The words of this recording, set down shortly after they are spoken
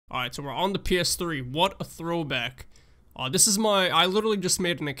Alright, so we're on the PS3. What a throwback. This is I literally just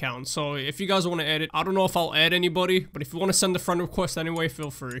made an account, so if you guys want to add it, I don't know if I'll add anybody, but if you want to send a friend request anyway, feel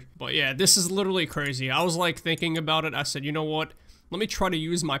free. But yeah, this is literally crazy. I was like thinking about it. I said, you know what? Let me try to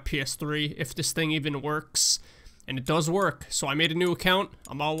use my PS3 if this thing even works. And it does work. So I made a new account.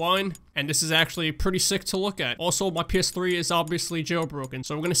 I'm online. And this is actually pretty sick to look at. Also, my PS3 is obviously jailbroken.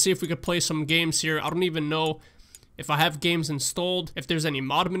 So we're going to see if we could play some games here. I don't even know if I have games installed, if there's any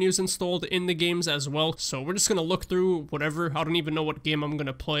mod menus installed in the games as well. So we're just going to look through whatever. I don't even know what game I'm going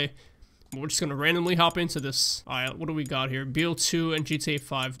to play. We're just going to randomly hop into this. Alright, what do we got here? BO2 and GTA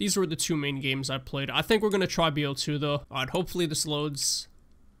 5. These were the two main games I played. I think we're going to try BO2 though. Alright, hopefully this loads.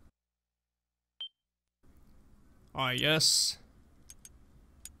 Alright, yes.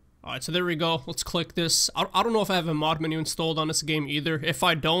 Alright, so there we go. Let's click this. I don't know if I have a mod menu installed on this game either. If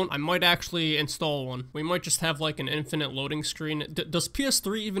I don't, I might actually install one. We might just have like an infinite loading screen. Does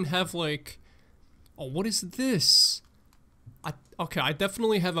PS3 even have like... Oh, what is this? Okay, I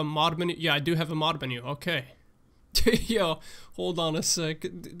definitely have a mod menu. Yeah, I do have a mod menu. Okay. Yo, hold on a sec.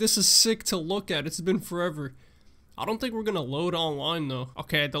 This is sick to look at. It's been forever. I don't think we're gonna load online though.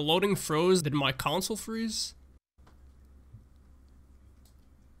 Okay, the loading froze. Did my console freeze?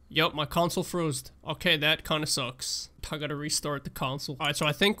 Yep, my console froze. Okay, that kind of sucks. I gotta restart the console. Alright, so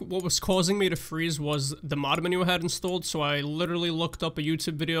I think what was causing me to freeze was the mod menu I had installed, so I literally looked up a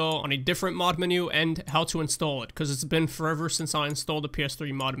YouTube video on a different mod menu and how to install it, because it's been forever since I installed the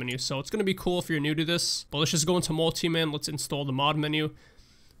PS3 mod menu, so it's gonna be cool if you're new to this. But let's just go into Multi-Man, let's install the mod menu,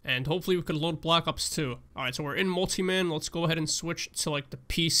 and hopefully we could load Black Ops 2. Alright, so we're in Multi-Man, let's go ahead and switch to like the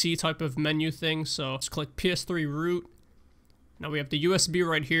PC type of menu thing, so let's click PS3 root. Now we have the USB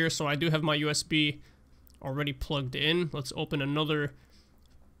right here, so I do have my USB already plugged in. Let's open another.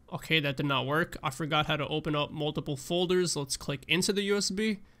 Okay, that did not work. I forgot how to open up multiple folders. Let's click into the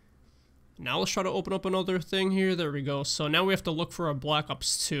USB. Now let's try to open up another thing here. There we go. So now we have to look for our Black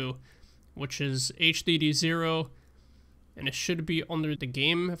Ops 2, which is HDD0, and it should be under the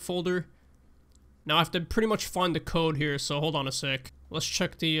game folder. Now I have to pretty much find the code here, so hold on a sec. Let's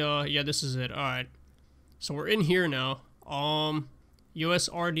check the, yeah, this is it. Alright. So we're in here now.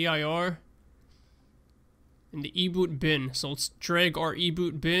 USRDIR in the eboot bin. So let's drag our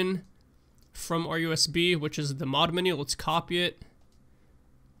eboot bin from our USB, which is the mod menu. Let's copy it.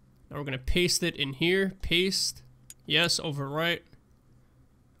 Now we're gonna paste it in here. Paste. Yes, overwrite.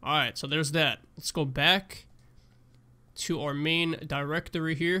 Alright, so there's that. Let's go back to our main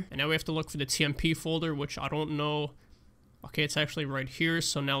directory here. And now we have to look for the TMP folder, which I don't know. Okay, it's actually right here.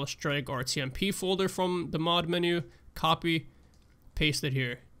 So now let's drag our TMP folder from the mod menu. Copy, paste it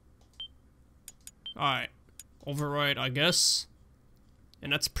here. Alright, overwrite, I guess.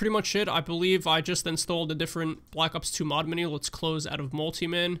 And that's pretty much it. I believe I just installed a different Black Ops 2 mod menu. Let's close out of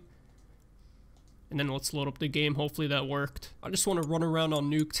Multi-Man. And then let's load up the game. Hopefully that worked. I just want to run around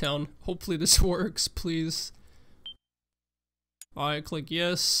on Nuketown. Hopefully this works, please. Alright, click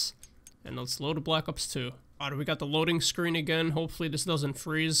yes. And let's load a Black Ops 2. Alright, we got the loading screen again. Hopefully this doesn't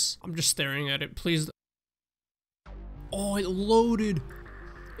freeze. I'm just staring at it. Please. Oh, it loaded.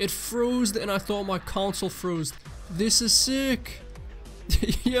 It froze and I thought my console froze. This is sick.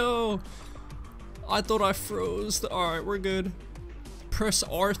 Yo. I thought I froze. Alright, we're good. Press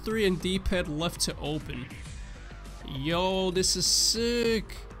R3 and D-pad left to open. Yo, this is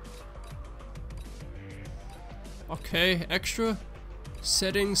sick. Okay, extra.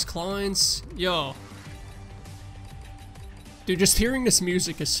 Settings, clients. Yo. Dude, just hearing this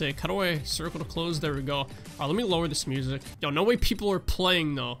music is sick. How do I circle to close? There we go. Alright, let me lower this music. Yo, no way people are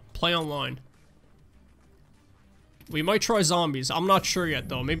playing, though. Play online. We might try zombies. I'm not sure yet,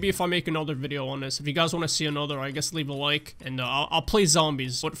 though. Maybe if I make another video on this. If you guys want to see another, I guess leave a like. And I'll play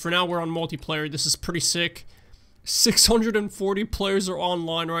zombies. But for now, we're on multiplayer. This is pretty sick. 640 players are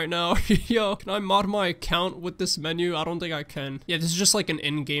online right now. Yo, can I mod my account with this menu? I don't think I can. Yeah, this is just like an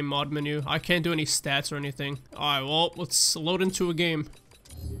in-game mod menu. I can't do any stats or anything. Alright, well, let's load into a game.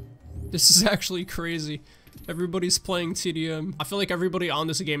 This is actually crazy. Everybody's playing TDM. I feel like everybody on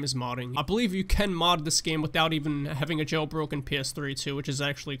this game is modding. I believe you can mod this game without even having a jailbroken PS3 too, which is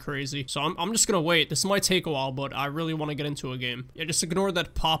actually crazy. So I'm just gonna wait. This might take a while, but I really want to get into a game. Yeah, just ignore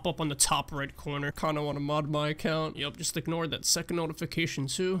that pop-up on the top right corner. Kinda want to mod my account. Yep, just ignore that second notification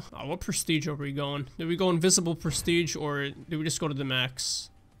too. What prestige are we going? Do we go invisible prestige or do we just go to the max?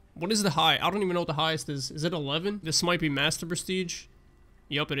 What is the high? I don't even know what the highest is. Is it 11? This might be master prestige.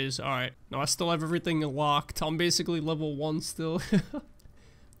 Yup, it is. Alright. No, I still have everything locked. I'm basically level 1 still.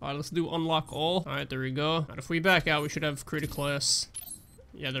 Alright, let's do unlock all. Alright, there we go. Alright, if we back out, we should have create a class.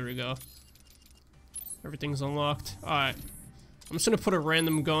 Yeah, there we go. Everything's unlocked. Alright. I'm just gonna put a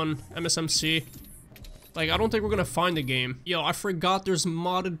random gun, MSMC. Like, I don't think we're gonna find the game. Yo, I forgot there's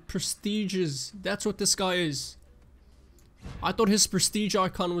modded prestiges. That's what this guy is. I thought his prestige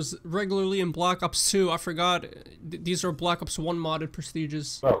icon was regularly in Black Ops 2. I forgot. These are Black Ops 1 modded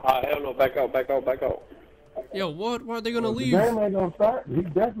prestiges. Oh, hell no. Back out, back out, back out. Yo, what? Why are they gonna leave? The game ain't gonna start. He's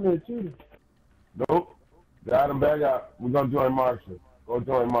definitely a cheater. Nope. Got him back out. We're gonna join Marshall. Go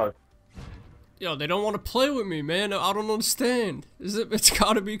join Marshall. Yo, they don't want to play with me, man. I don't understand. It's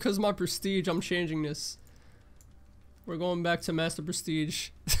gotta be because my prestige. I'm changing this. We're going back to Master Prestige.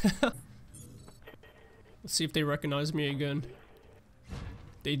 Let's see if they recognize me again.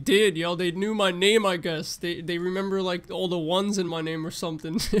 They did, yo. They knew my name, I guess. They remember, like, all the ones in my name or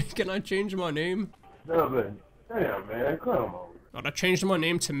something. Can I change my name? Damn, man. Come on. God, I changed my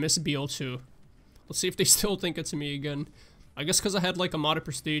name to Miss BO2. Let's see if they still think it's me again. I guess because I had, like, a modded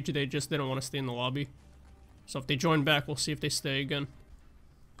prestige, they just didn't want to stay in the lobby. So if they join back, we'll see if they stay again.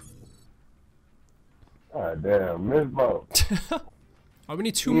 God damn, Miss Bo. Oh, we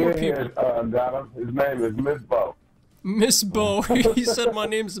need two more people. Got him. His name is Miss Bo. Miss Bo. He said my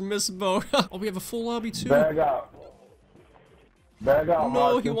name's Miss Bo. Oh, we have a full lobby too. Bag out. Bag out, No,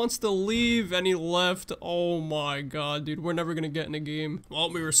 Marshall. he wants to leave and he left. Oh my god, dude. We're never gonna get in a game.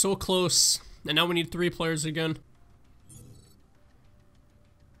 Well, we were so close. And now we need 3 players again.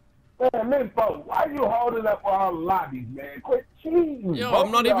 Man, Miss Bo, why you holding up all the lobbies, man? Quit cheating. Yo, Both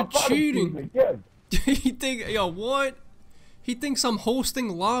I'm not of y'all even probably cheating. together. He think, yo, what? He thinks I'm hosting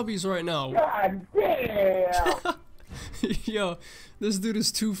lobbies right now. God damn. Yo, this dude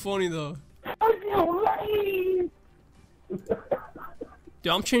is too funny though. You lame.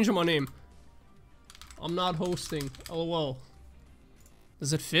 Dude, I'm changing my name. I'm not hosting. LOL.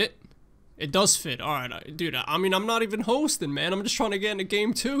 Does it fit? It does fit. Alright, dude, I mean, I'm not even hosting, man. I'm just trying to get in a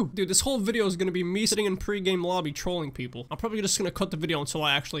game too. Dude, this whole video is gonna be me sitting in pre-game lobby trolling people. I'm probably just gonna cut the video until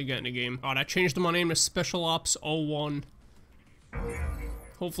I actually get in a game. Alright, I changed my name to Special Ops 01.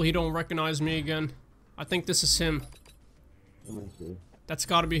 Hopefully he don't recognize me again. I think this is him. Let me see. That's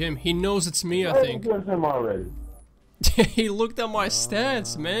gotta be him. He knows it's me, I Hey, think. you him already. He looked at my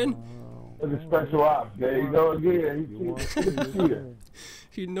stats, man. Look at Special Ops. There you go again. He's a cheater.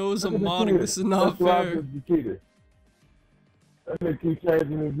 He knows I'm Look at the modding. cheater. This is not Special Ops fair. is the cheater. That nigga keep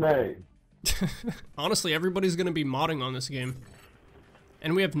changing his name. Honestly, everybody's gonna be modding on this game.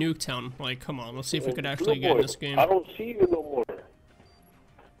 And we have Nuketown. Like, come on, let's see if we could actually get in this game. I don't see you no more.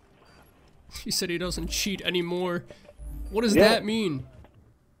 He said he doesn't cheat anymore. What does that mean?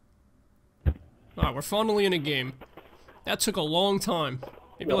 Alright, we're finally in a game. That took a long time.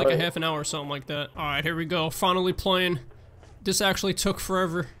 Maybe like a half an hour or something like that. Alright, here we go. Finally playing. This actually took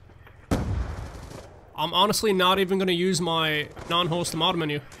forever. I'm honestly not even gonna use my non-host mod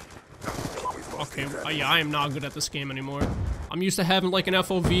menu. Okay, yeah, I am not good at this game anymore. I'm used to having like an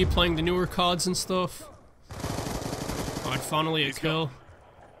FOV, playing the newer CODs and stuff. Alright, finally a kill.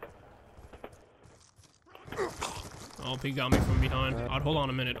 Oh, he got me from behind. Alright, hold on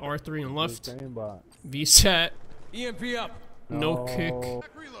a minute. R3 and left. VSAT. EMP up. No kick.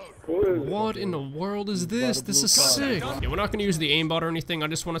 What in the world is this? This is sick. Yeah, we're not gonna use the aimbot or anything. I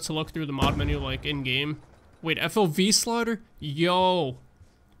just wanted to look through the mod menu like in-game. Wait, FOV slider? Yo.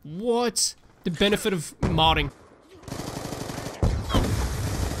 What? The benefit of modding.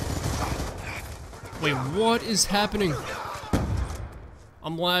 Wait, what is happening?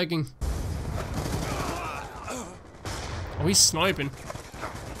 I'm lagging. Oh, he's sniping.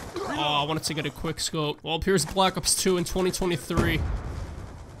 Oh, I wanted to get a quick scope. Well, here's Black Ops 2 in 2023.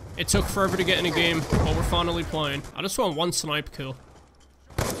 It took forever to get in a game, but we're finally playing. I just want 1 snipe kill.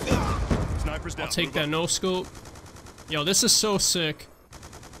 I'll take that no scope. Yo, this is so sick.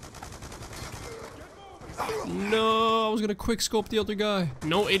 No, I was gonna quick scope the other guy.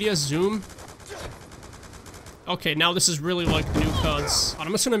 No ADS zoom. Okay, now this is really like the new CODs.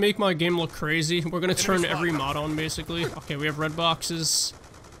 I'm just gonna make my game look crazy. We're gonna turn every mod on, basically. Okay, we have red boxes.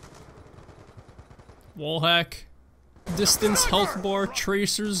 Wall hack. Distance, health bar,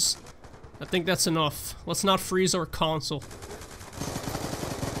 tracers. I think that's enough. Let's not freeze our console.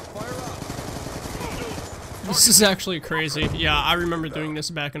 This is actually crazy. Yeah, I remember doing this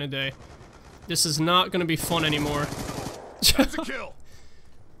back in the day. This is not gonna be fun anymore.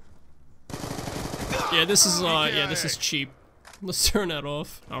 Yeah, this is cheap. Let's turn that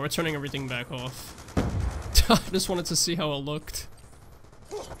off. Oh, we're turning everything back off. I just wanted to see how it looked.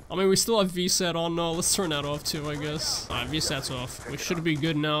 I mean, we still have VSAT on now. Let's turn that off too, I guess. Alright, VSAT's off. We should be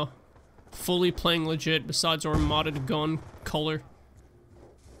good now. Fully playing legit, besides our modded gun color.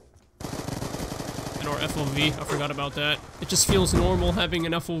 And our FOV, I forgot about that. It just feels normal having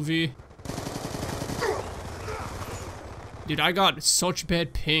an FOV. Dude, I got such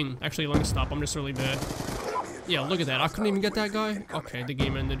bad ping. Actually, let me stop. I'm just really bad. Yeah, look at that. I couldn't even get that guy. Okay, the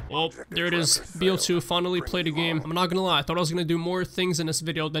game ended. Oh, there it is. BO2 finally played a game. I'm not gonna lie. I thought I was gonna do more things in this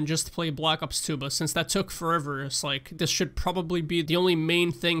video than just play Black Ops 2, but since that took forever, it's like, this should probably be the only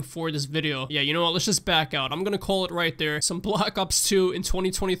main thing for this video. Yeah, you know what? Let's just back out. I'm gonna call it right there. Some Black Ops 2 in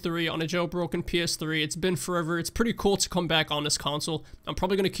 2023 on a jailbroken PS3. It's been forever. It's pretty cool to come back on this console. I'm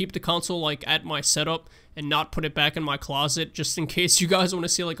probably gonna keep the console, like, at my setup and not put it back in my closet, just in case you guys want to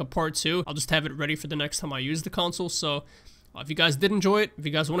see like a part 2. I'll just have it ready for the next time I use the console. So if you guys did enjoy it, if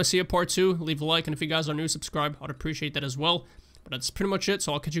you guys want to see a part 2, leave a like, and if you guys are new, subscribe. I'd appreciate that as well. But that's pretty much it,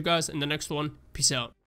 so I'll catch you guys in the next one. Peace out.